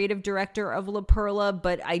the creative director of La Perla,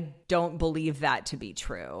 but I don't believe that to be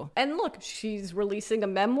true. And look, she's releasing a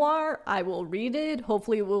memoir. I will read it.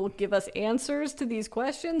 Hopefully it will give us answers to these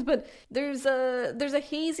questions, but there's a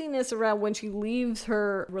haziness around when she leaves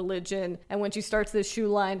her religion and when she starts this shoe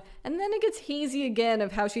line, and then it gets hazy again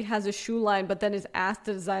of how she has a shoe line but then is asked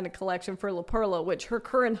to design a collection for La Perla, which her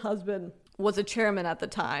current husband was a chairman at the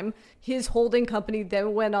time. His holding company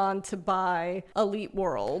then went on to buy Elite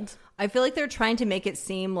World. I feel like they're trying to make it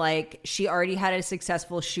seem like she already had a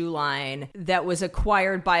successful shoe line that was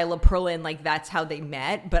acquired by La Perla, and like that's how they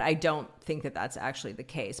met, but I don't think that that's actually the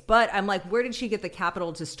case. But I'm like, where did she get the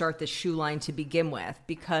capital to start the shoe line to begin with?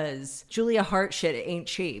 Because Julia Hart shit ain't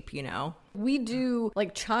cheap, you know? We do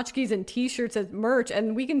like tchotchkes and t-shirts as merch,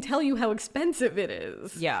 and we can tell you how expensive it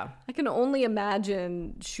is. Yeah. I can only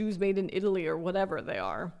imagine shoes made in Italy or whatever they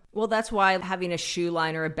are. Well, that's why having a shoe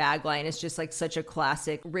line or a bag line is just like such a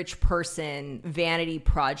classic rich person vanity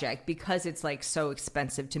project, because it's like so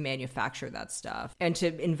expensive to manufacture that stuff and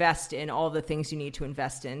to invest in all the things you need to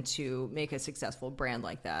invest in to make a successful brand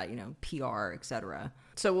like that, you know, PR, etc.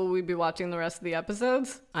 So will we be watching the rest of the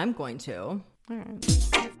episodes? I'm going to. All right.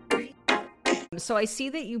 So I see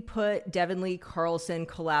that you put Devin Lee Carlson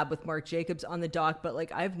collab with Marc Jacobs on the doc, but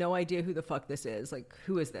like I have no idea who the fuck this is. Like,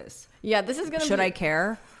 who is this? Yeah, this is gonna Should I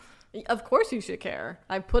care? Of course you should care.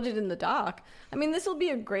 I put it in the doc. I mean, this will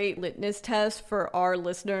be a great litmus test for our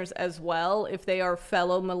listeners as well, if they are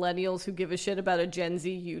fellow millennials who give a shit about a Gen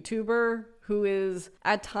Z YouTuber who is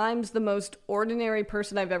at times the most ordinary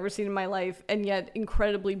person I've ever seen in my life, and yet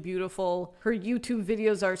incredibly beautiful. Her YouTube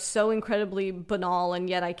videos are so incredibly banal, and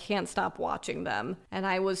yet I can't stop watching them. And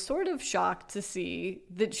I was sort of shocked to see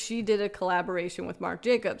that she did a collaboration with Marc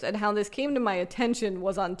Jacobs, and how this came to my attention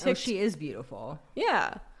was on TikTok. Oh, she is beautiful.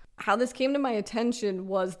 Yeah. How this came to my attention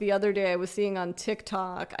was the other day I was seeing on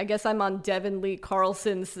TikTok, I guess I'm on Devin Lee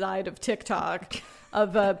Carlson's side of TikTok,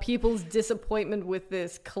 of people's disappointment with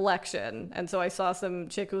this collection. And so I saw some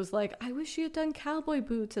chick who was like, I wish she had done cowboy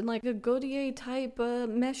boots and like a Gautier type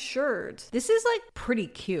mesh shirt. This is like pretty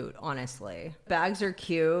cute, honestly. Bags are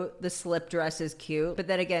cute. The slip dress is cute. But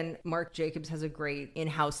then again, Marc Jacobs has a great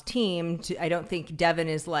in-house team. I don't think Devin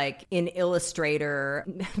is like an illustrator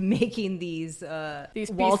making these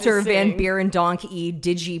Walter Van Beirendonck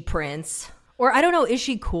digi prints. Or I don't know, is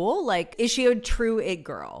she cool? Like, is she a true it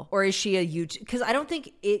girl? Or is she a YouTube? Because I don't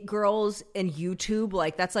think it girls and YouTube,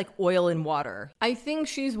 like, that's like oil and water. I think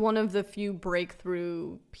she's one of the few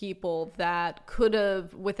breakthrough people that could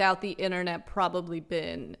have, without the internet, probably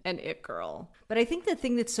been an it girl. But I think the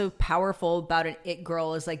thing that's so powerful about an it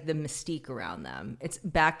girl is like the mystique around them. It's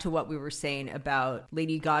back to what we were saying about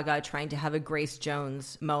Lady Gaga trying to have a Grace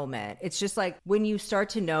Jones moment. It's just like when you start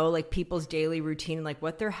to know like people's daily routine and like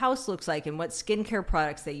what their house looks like and what skincare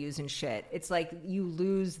products they use and shit, it's like you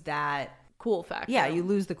lose that cool factor. Yeah, you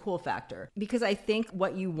lose the cool factor. Because I think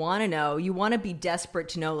what you want to know, you want to be desperate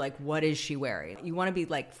to know, like, what is she wearing? You want to be,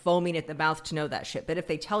 like, foaming at the mouth to know that shit. But if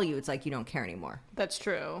they tell you, it's like you don't care anymore. That's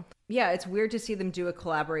true. Yeah, it's weird to see them do a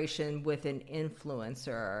collaboration with an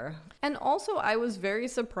influencer. And also, I was very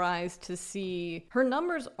surprised to see her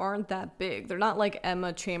numbers aren't that big. They're not like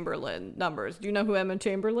Emma Chamberlain numbers. Do you know who Emma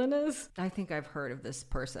Chamberlain is? I think I've heard of this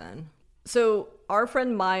person. So our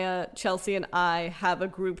friend Maya, Chelsea, and I have a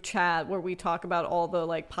group chat where we talk about all the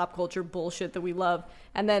like pop culture bullshit that we love.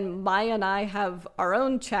 And then Maya and I have our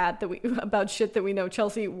own chat that about shit that we know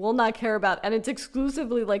Chelsea will not care about. And it's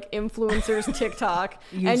exclusively like influencers, TikTok,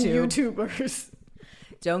 and YouTubers.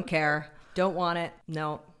 Don't care. Don't want it.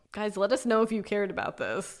 No. Guys, let us know if you cared about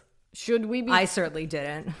this. Should we be? I certainly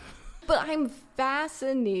didn't. But I'm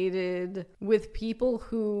fascinated with people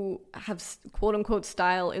who have quote unquote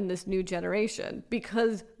style in this new generation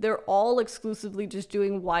because they're all exclusively just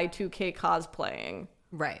doing Y2K cosplaying.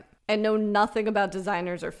 Right. And know nothing about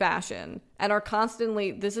designers or fashion and are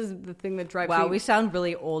constantly, this is the thing that drives me. Wow, we sound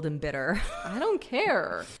really old and bitter. I don't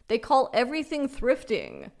care. They call everything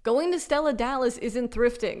thrifting. Going to Stella Dallas isn't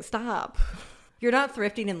thrifting. Stop. You're not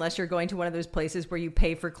thrifting unless you're going to one of those places where you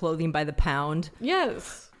pay for clothing by the pound.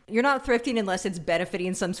 Yes. You're not thrifting unless it's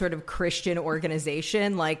benefiting some sort of Christian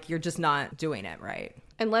organization. Like, you're just not doing it right.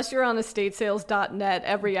 Unless you're on estatesales.net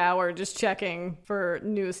every hour just checking for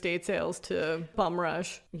new estate sales to bum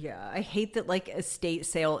rush. Yeah, I hate that, like, estate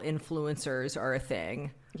sale influencers are a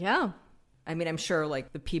thing. Yeah. I mean, I'm sure,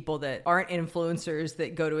 like, the people that aren't influencers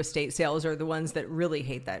that go to estate sales are the ones that really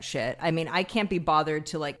hate that shit. I mean, I can't be bothered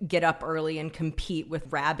to, like, get up early and compete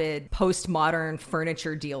with rabid postmodern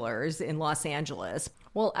furniture dealers in Los Angeles.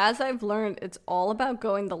 Well, as I've learned, it's all about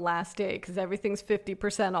going the last day because everything's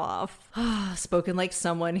 50% off. Spoken like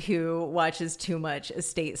someone who watches too much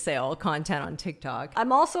estate sale content on TikTok.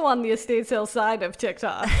 I'm also on the estate sale side of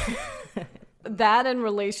TikTok. That and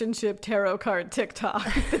relationship tarot card TikTok.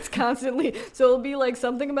 It's constantly, so it'll be like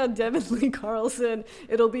something about Devin Lee Carlson.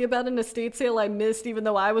 It'll be about an estate sale I missed even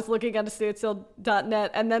though I was looking at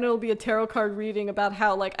estatesale.net. And then it'll be a tarot card reading about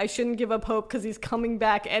how like I shouldn't give up hope because he's coming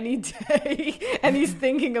back any day and he's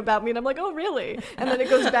thinking about me. And I'm like, oh, really? And then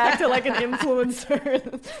it goes back to like an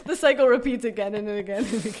influencer. The cycle repeats again and again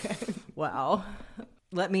and again. Wow.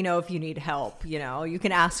 Let me know if you need help. You know, you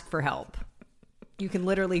can ask for help. You can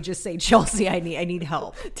literally just say, Chelsea, I need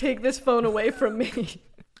help. Take this phone away from me.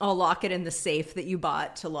 I'll lock it in the safe that you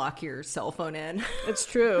bought to lock your cell phone in. It's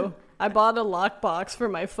true. I bought a lockbox for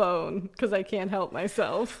my phone because I can't help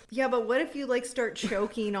myself. Yeah, but what if you like start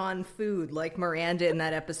choking on food like Miranda in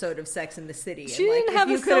that episode of Sex and the City? She didn't have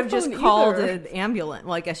a cell phone. You could have just called an ambulance.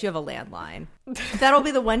 Well, I guess you have a landline. That'll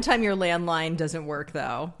be the one time your landline doesn't work,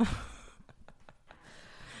 though.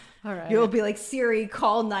 All right. You'll be like, Siri,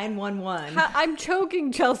 call 911. I'm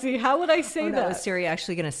choking, Chelsea. How would I say that? Is Siri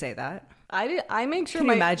actually going to say that? I make sure. Can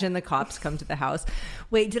you imagine the cops come to the house?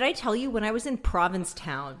 Wait, did I tell you when I was in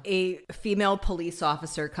Provincetown, a female police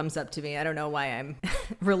officer comes up to me. I don't know why I'm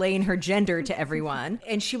relaying her gender to everyone.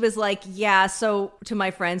 And she was like, yeah, so to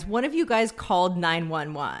my friends, one of you guys called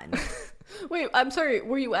 911. Wait, I'm sorry.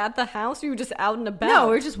 Were you at the house or you were just out and about? No,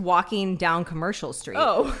 we were just walking down Commercial Street.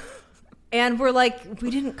 Oh. And we're like, we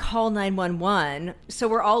didn't call 911. So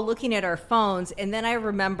we're all looking at our phones. And then I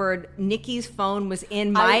remembered Nikki's phone was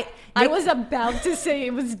in my... I was about to say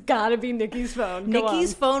it was gotta be Nikki's phone.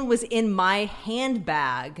 Nikki's phone was in my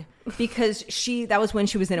handbag because that was when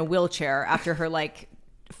she was in a wheelchair after her like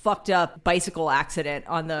fucked up bicycle accident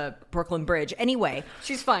on the Brooklyn Bridge. Anyway.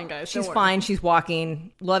 She's fine, guys. She's fine. She's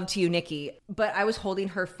walking. Love to you, Nikki. But I was holding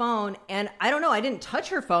her phone and I don't know. I didn't touch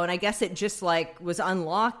her phone. I guess it just like was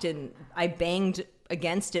unlocked and I banged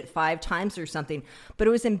against it 5 times or something. But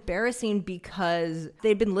it was embarrassing because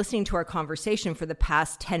they'd been listening to our conversation for the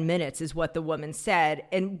past 10 minutes is what the woman said.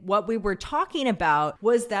 And what we were talking about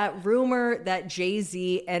was that rumor that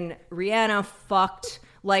Jay-Z and Rihanna fucked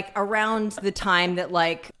like around the time that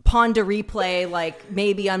like Pon de Replay, like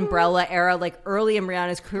maybe Umbrella era, like early in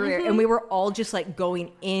Rihanna's career. Mm-hmm. And we were all just like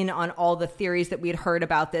going in on all the theories that we had heard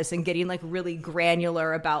about this and getting like really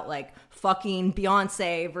granular about like fucking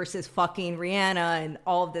Beyonce versus fucking Rihanna and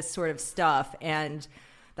all of this sort of stuff. And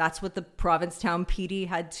that's what the Provincetown PD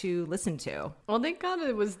had to listen to. Well, thank God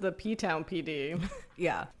it was the P-Town PD.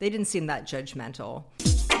 Yeah, they didn't seem that judgmental.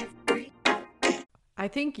 I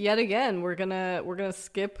think yet again we're gonna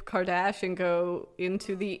skip Kardashian and go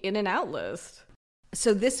into the in and out list.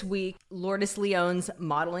 So this week, Lourdes Leon's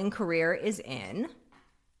modeling career is in.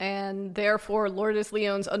 And therefore, Lourdes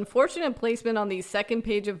Leon's unfortunate placement on the second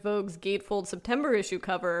page of Vogue's Gatefold September issue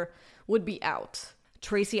cover would be out.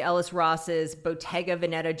 Tracee Ellis Ross's Bottega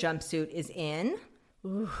Veneta jumpsuit is in.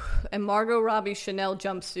 Ooh, and Margot Robbie's Chanel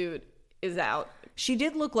jumpsuit is out. She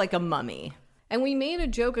did look like a mummy. And we made a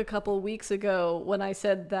joke a couple weeks ago when I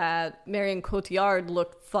said that Marion Cotillard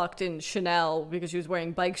looked fucked in Chanel because she was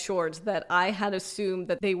wearing bike shorts, that I had assumed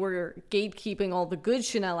that they were gatekeeping all the good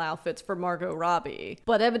Chanel outfits for Margot Robbie.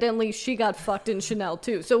 But evidently she got fucked in Chanel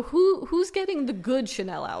too. So who's getting the good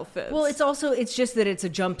Chanel outfits? Well, it's just that it's a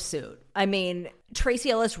jumpsuit. I mean,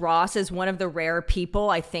 Tracee Ellis Ross is one of the rare people,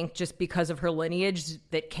 I think, just because of her lineage,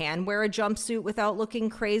 that can wear a jumpsuit without looking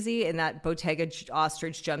crazy. And that Bottega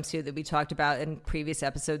ostrich jumpsuit that we talked about in previous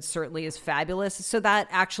episodes certainly is fabulous. So that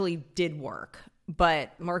actually did work.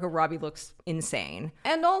 But Margot Robbie looks insane.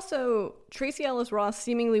 And also, Tracee Ellis Ross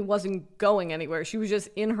seemingly wasn't going anywhere. She was just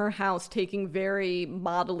in her house taking very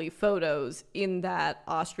modelly photos in that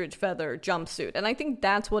ostrich feather jumpsuit. And I think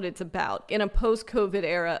that's what it's about in a post-COVID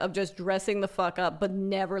era of just dressing the fuck up but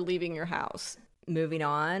never leaving your house. Moving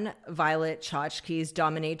on, Violet Chachki's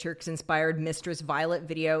Dominatrix-inspired Mistress Violet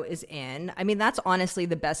video is in. I mean, that's honestly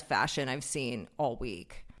the best fashion I've seen all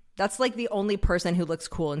week. That's like the only person who looks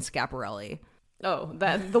cool in Schiaparelli. Oh,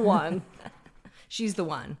 that's the one. She's the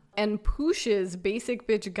one. And Poosh's Basic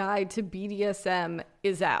Bitch Guide to BDSM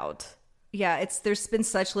is out. Yeah, there's been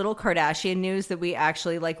such little Kardashian news that we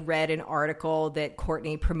actually like read an article that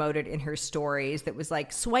Kourtney promoted in her stories that was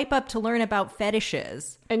like, swipe up to learn about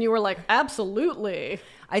fetishes. And you were like, absolutely.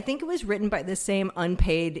 I think it was written by the same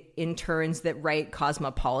unpaid interns that write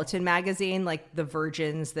Cosmopolitan magazine, like the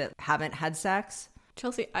virgins that haven't had sex.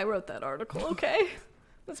 Chelsea, I wrote that article, okay?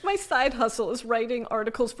 That's my side hustle, is writing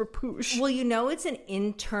articles for Poosh. Well, you know it's an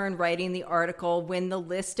intern writing the article when the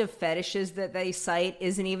list of fetishes that they cite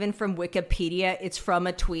isn't even from Wikipedia. It's from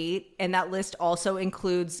a tweet. And that list also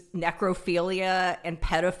includes necrophilia and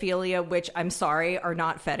pedophilia, which, I'm sorry, are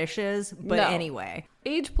not fetishes. But no. Anyway.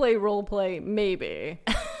 Age play, role play, maybe.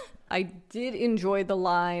 I did enjoy the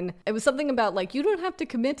line. It was something about like, you don't have to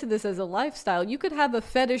commit to this as a lifestyle. You could have a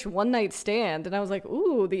fetish one night stand. And I was like,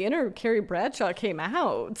 ooh, the inner Carrie Bradshaw came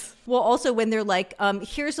out. Well, also when they're like,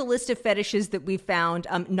 here's a list of fetishes that we found,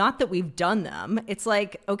 not that we've done them. It's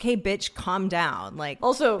like, okay, bitch, calm down. Like,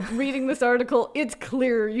 also reading this article, it's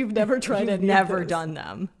clear you've never tried any never of this. done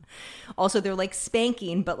them. Also, they're like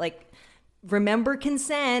spanking, but like, remember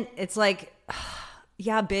consent. It's like,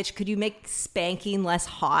 yeah, bitch, could you make spanking less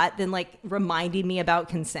hot than like reminding me about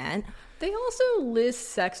consent? They also list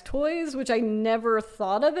sex toys, which I never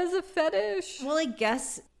thought of as a fetish. Well, I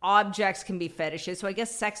guess objects can be fetishes. So I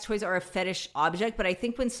guess sex toys are a fetish object. But I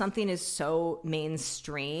think when something is so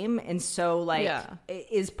mainstream and so like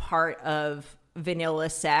is part of vanilla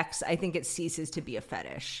sex, I think it ceases to be a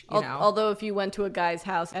fetish, you know? Although if you went to a guy's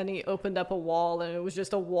house and he opened up a wall and it was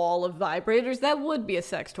just a wall of vibrators, that would be a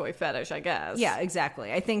sex toy fetish, I guess. Yeah,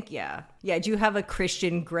 exactly. I think, yeah. Do you have a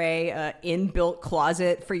Christian Grey inbuilt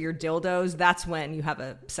closet for your dildos? That's when you have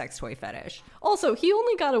a sex toy fetish. Also, he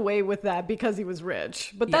only got away with that because he was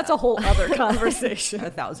rich, but that's a whole other conversation.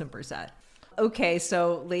 1,000%. Okay,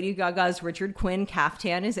 so Lady Gaga's Richard Quinn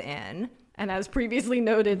caftan is in. And as previously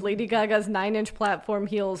noted, Lady Gaga's 9-inch platform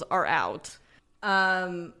heels are out.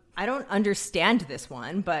 I don't understand this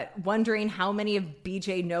one, but wondering how many of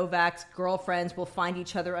BJ Novak's girlfriends will find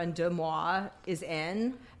each other on Deux Mois is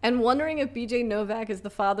in. And wondering if BJ Novak is the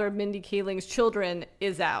father of Mindy Kaling's children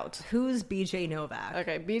is out. Who's BJ Novak?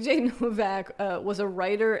 Okay, BJ Novak was a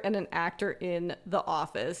writer and an actor in The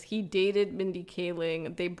Office. He dated Mindy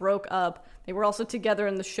Kaling. They broke up. They were also together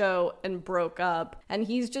in the show and broke up. And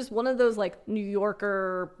he's just one of those like New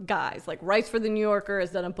Yorker guys, like writes for the New Yorker, has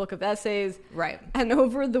done a book of essays. Right. And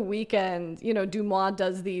over the weekend, you know, Dumois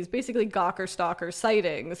does these basically Gawker stalker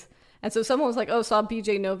sightings. And so someone was like, oh, saw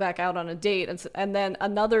BJ Novak out on a date. And then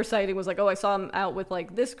another sighting was like, oh, I saw him out with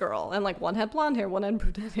like this girl. And like one had blonde hair, one had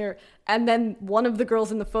brunette hair. And then one of the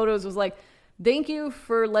girls in the photos was like, thank you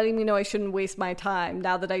for letting me know I shouldn't waste my time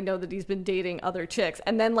now that I know that he's been dating other chicks.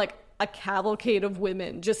 And then like a cavalcade of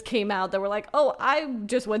women just came out that were like, oh, I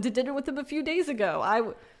just went to dinner with him a few days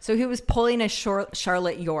ago. So he was pulling a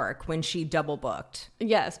Charlotte York when she double booked.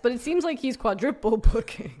 Yes, but it seems like he's quadruple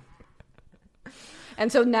booking.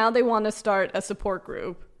 And so now they want to start a support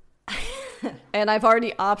group. And I've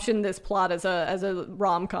already optioned this plot as a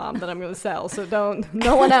rom-com that I'm going to sell. So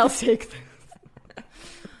no one else take this.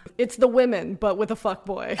 It's the women, but with a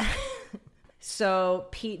fuckboy. So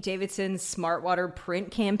Pete Davidson's Smart Water print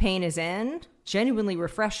campaign is in. Genuinely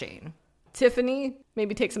refreshing. Tiffany,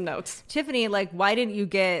 maybe take some notes. Tiffany, like, why didn't you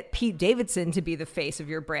get Pete Davidson to be the face of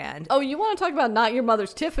your brand? Oh, you want to talk about Not Your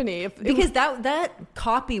Mother's Tiffany? Because that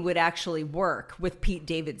copy would actually work with Pete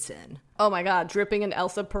Davidson. Oh my God, dripping in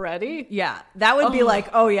Elsa Peretti? Yeah, that would be like,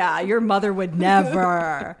 oh yeah, your mother would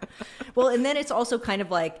never. Well, and then it's also kind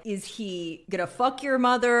of like, is he gonna fuck your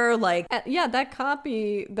mother? Like, yeah, that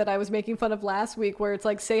copy that I was making fun of last week where it's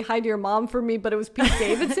like, say hi to your mom for me, but it was Pete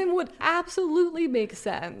Davidson would absolutely make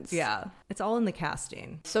sense. Yeah, it's all in the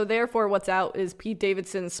casting. So therefore, what's out is Pete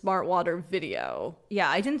Davidson's Smart Water video. Yeah,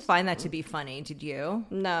 I didn't find that to be funny, did you?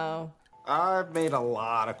 No. I've made a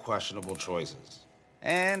lot of questionable choices.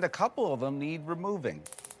 And a couple of them need removing.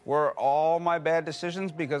 Were all my bad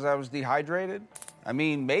decisions because I was dehydrated? I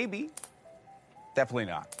mean, maybe. Definitely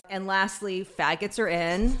not. And lastly, faggots are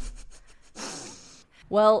in.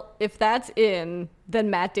 Well, if that's in, then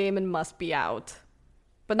Matt Damon must be out.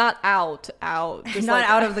 But not out. Just not like,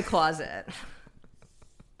 out of the closet.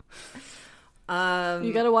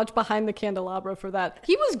 You gotta watch Behind the Candelabra for that.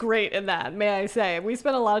 He was great in that, may I say. We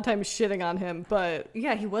spent a lot of time shitting on him, but...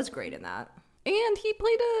 Yeah, he was great in that. And he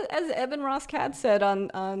played as Evan Ross Katz said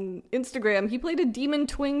on Instagram, he played a demon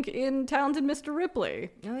twink in Talented Mr.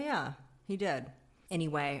 Ripley. Oh yeah, he did.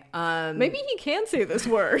 Anyway, maybe he can say this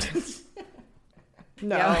word.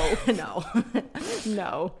 No. Yeah. No.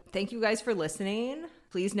 No. Thank you guys for listening.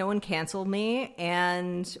 Please no one cancel me,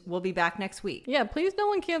 and we'll be back next week. Yeah, please no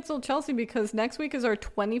one cancel Chelsea because next week is our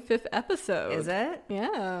 25th episode. Is it?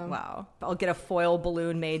 Yeah. Wow. I'll get a foil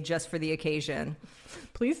balloon made just for the occasion.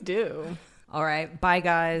 Please do. All right. Bye,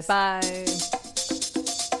 guys. Bye.